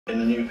in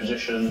the new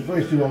position. So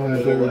basically what I'm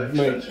going to do is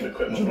make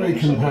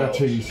Jamaican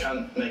patties.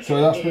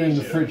 So that's been in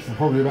the fridge for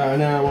probably about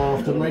an hour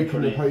after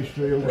making the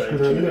pastry. I'm just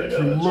going to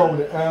literally roll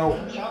it out.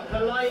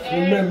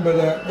 Remember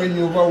that when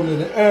you're rolling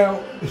it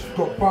out, it's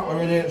got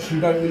butter in it, so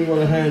you don't really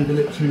want to handle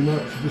it too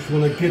much. You just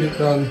want to get it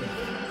done.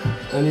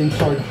 And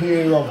inside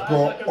here I've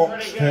got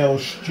oxtail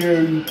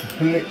stew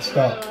blitzed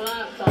up.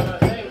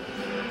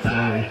 So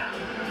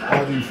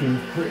I do things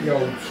pretty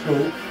old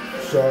school,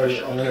 so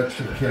I'm going to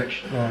stick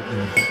it like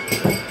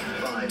this.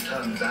 5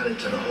 tons added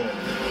to the haul.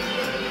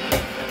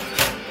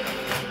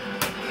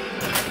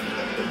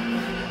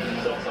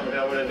 It's not something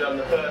I would have done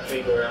the first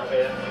week we were out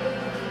here.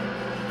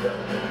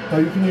 So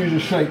you can use a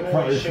shape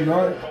cutter if you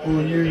like,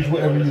 or use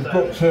whatever you've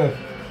got to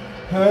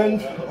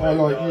hand. I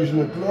like using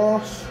a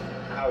glass,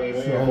 so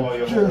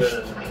I'm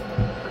just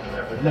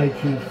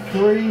making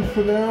 3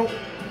 for now.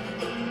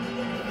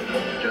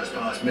 Just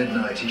past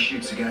midnight, he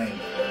shoots again.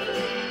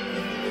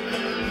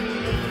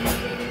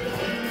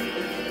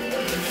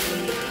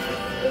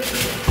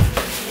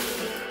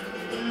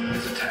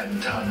 It's a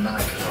 10-ton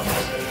knife from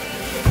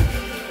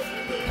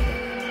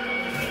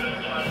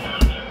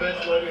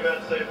Best one we've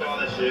had so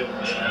far this year.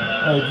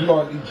 I'd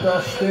lightly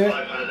dust it,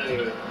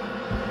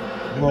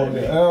 roll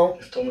it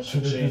out to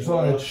the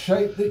desired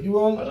shape that you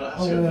want.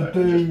 I'm going to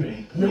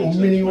do little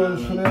mini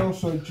ones for now,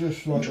 so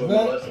just like that. A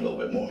little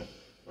bit more.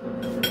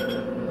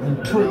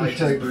 And pretty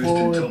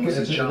straightforward, get a bit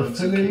of the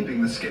filling,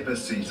 keeping the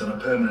skipper's seat on a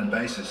permanent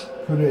basis.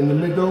 put it in the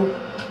middle, I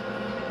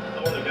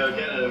want to go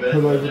again in a minute.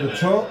 pull over the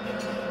top,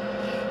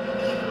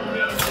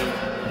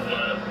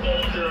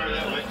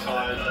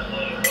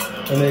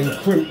 and then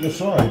crimp the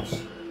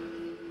sides.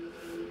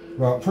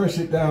 Right, press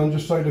it down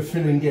just so the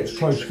filling gets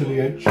close to the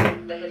edge. The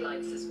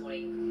headlines this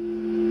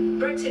morning.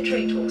 Brexit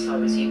trade talks are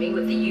resuming,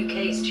 with the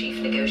UK's chief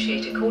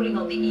negotiator calling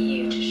on the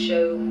EU to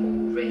show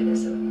more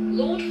realism.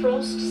 Lord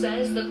Frost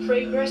says that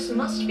progress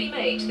must be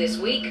made this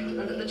week and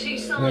that the two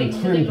sides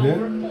can no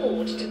longer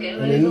afford to go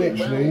over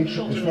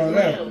well-trodden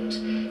ground.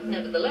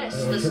 Nevertheless,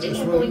 the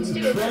sticking points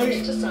do amount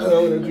to some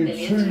familiar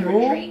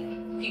territory.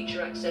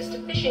 Future access to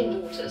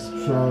fishing waters.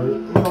 So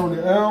roll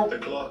it out. The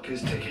clock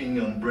is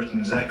ticking on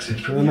Britain's exit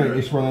I'm from going to make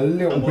Europe. this one a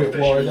little bit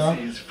wider.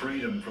 Is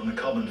freedom from the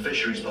common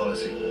fisheries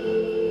policy. Yeah,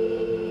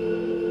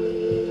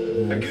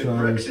 A good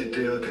Brexit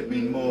deal could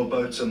mean more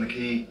boats on the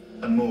quay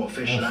and more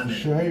fish that's the landed.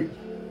 shape.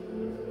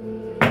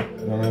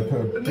 And I'm going to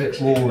put a The bit next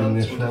few more in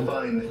months this will one.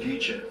 define the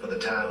future for the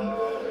town,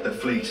 the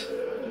fleet,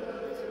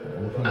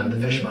 Put and it the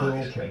in fish middle,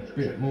 market. put a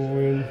bit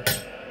more in.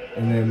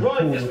 And then Right,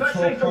 pull the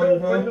especially top for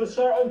milk, when over you'll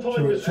start on time so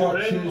it this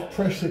morning. touches,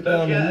 press it Don't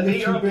down forget a to meet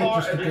little your bit part,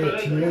 just to get it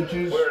to the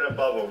edges. We're in a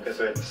bubble because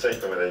we're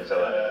sleeping with each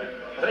other.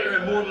 I think you're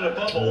in more than a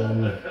bubble.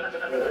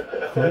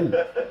 Cool.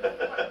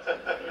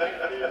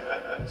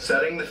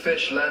 Selling the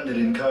fish landed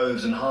in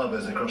coves and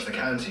harbours across the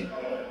county,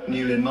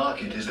 Newlyn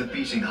Market is the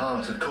beating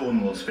heart of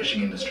Cornwall's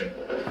fishing industry.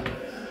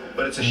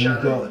 But it's a And you've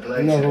shadow got of the place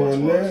another it once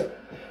one was. there.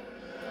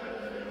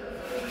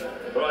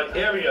 Right,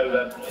 here we go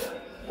then.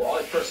 Well,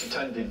 I first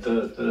attended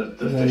the And then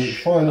the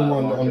fish final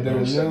one that market I'm when I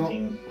was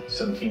doing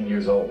 17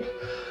 years old.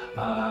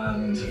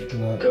 And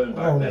going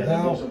back then,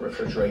 it wasn't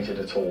refrigerated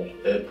at all.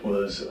 It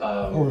was...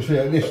 Obviously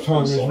at this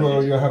time as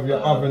well you have your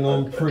oven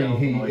on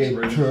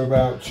preheated to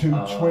about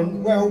 220,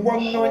 well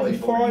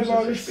 195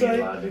 I would say.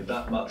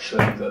 That much so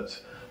that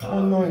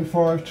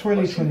 195,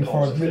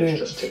 20-25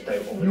 minutes.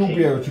 You'll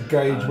be able to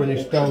gauge when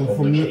it's done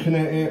from looking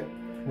at it,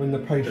 when the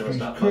pastry's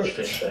cooked.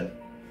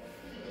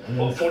 And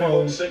then fold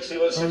over,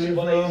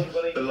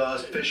 The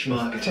last fish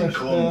market in press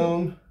Cornwall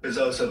down, is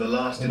also the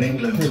last in and then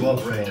England crimp to the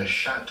operate a sides.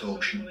 shat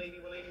auction.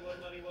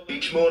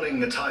 Each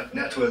morning, a tight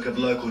network of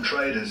local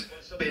traders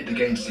bid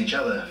against each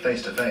other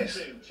face to face.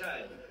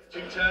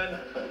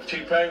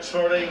 210,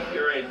 £2.40,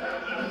 you're in.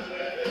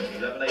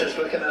 11, just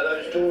looking at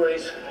those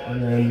stories.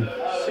 And then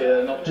See,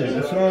 they're not hit too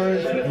the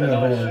sides, another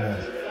one there.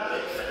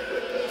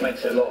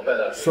 Makes it a lot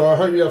better. So I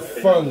hope you have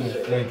fun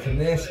making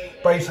this.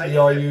 Basically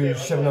I use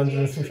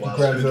 750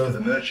 grams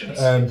of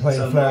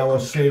plain flour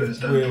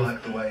sieved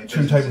with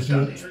 2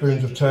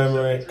 tablespoons of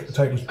turmeric, a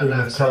tablespoon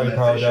of curry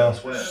powder,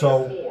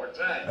 salt,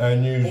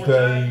 and used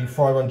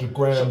 500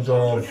 grams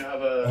of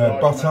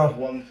butter,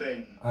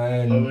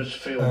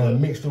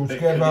 and mixed all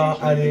together,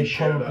 added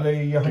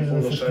probably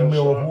 150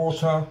 ml of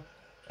water,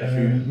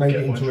 and made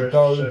it into a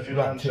dough,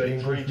 wrapped it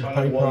in greasy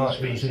paper.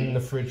 It was in the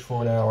fridge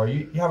for an hour.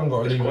 You haven't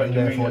got to leave it in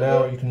there for an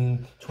hour, you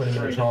can 20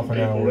 minutes, half an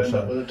hour or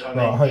so. Right,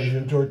 I hope you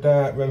enjoyed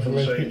that.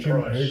 Remember to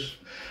Kitchen, please.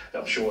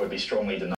 I'm sure it'd be strongly denied.